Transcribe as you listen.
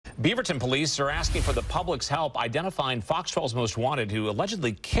Beaverton police are asking for the public's help identifying Fox 12's most wanted, who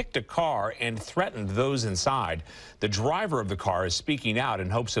allegedly kicked a car and threatened those inside. The driver of the car is speaking out in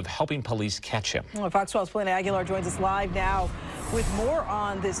hopes of helping police catch him. Well, Fox 12's Paulina Aguilar joins us live now with more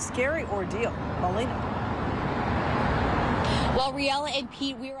on this scary ordeal. Paulina. Well, Riella and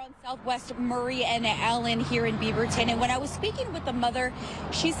Pete, we were on Southwest Murray and Allen here in Beaverton, and when I was speaking with the mother,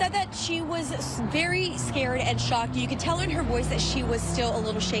 she said that she was very scared and shocked. You could tell in her voice that she was still a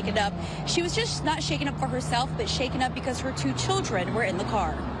little shaken up. She was just not shaken up for herself, but shaken up because her two children were in the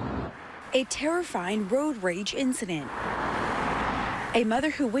car. A terrifying road rage incident. A mother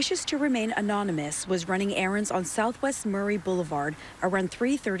who wishes to remain anonymous was running errands on Southwest Murray Boulevard around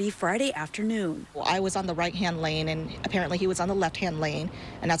 3:30 Friday afternoon. Well, I was on the right-hand lane, and apparently he was on the left-hand lane.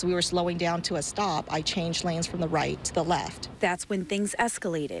 And as we were slowing down to a stop, I changed lanes from the right to the left. That's when things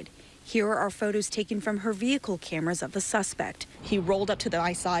escalated. Here are photos taken from her vehicle cameras of the suspect. He rolled up to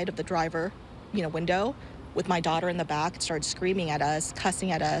the side of the driver, window with my daughter in the back, started screaming at us,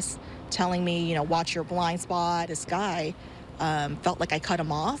 cussing at us, telling me, watch your blind spot. This guy felt like I cut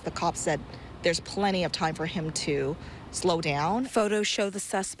him off. The cop said there's plenty of time for him to slow down. Photos show the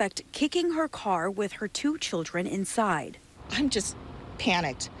suspect kicking her car with her two children inside. I'm just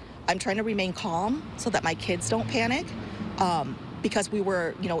panicked. I'm trying to remain calm so that my kids don't panic. Because we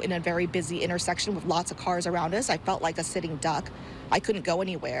were, in a very busy intersection with lots of cars around us. I felt like a sitting duck. I couldn't go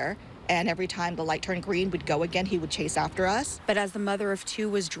anywhere. And every time the light turned green, we'd go again. He would chase after us. But as the mother of two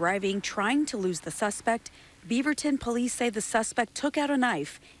was driving, trying to lose the suspect, Beaverton police say the suspect took out a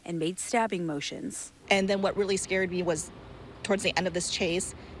knife and made stabbing motions. And then what really scared me was towards the end of this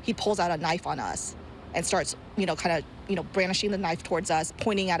chase, he pulls out a knife on us and starts, brandishing the knife towards us,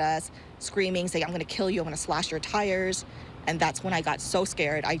 pointing at us, screaming, saying, I'm going to kill you, I'm going to slash your tires. And that's when I got so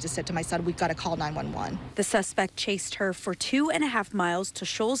scared, I just said to my son, we've got to call 911. The suspect chased her for 2.5 miles to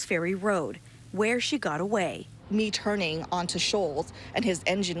Shoals Ferry Road, where she got away. Me turning onto Shoals, and his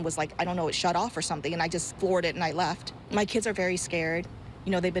engine was like, I don't know, it shut off or something, and I just floored it and I left. My kids are very scared.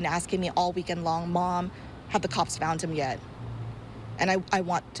 They've been asking me all weekend long, Mom, have the cops found him yet? And I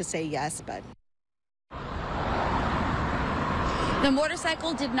want to say yes, but... The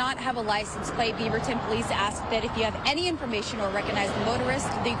motorcycle did not have a license plate. Beaverton police asked that if you have any information or recognize the motorist,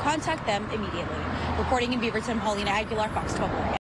 that you contact them immediately. Reporting in Beaverton, Paulina Aguilar, Fox 12.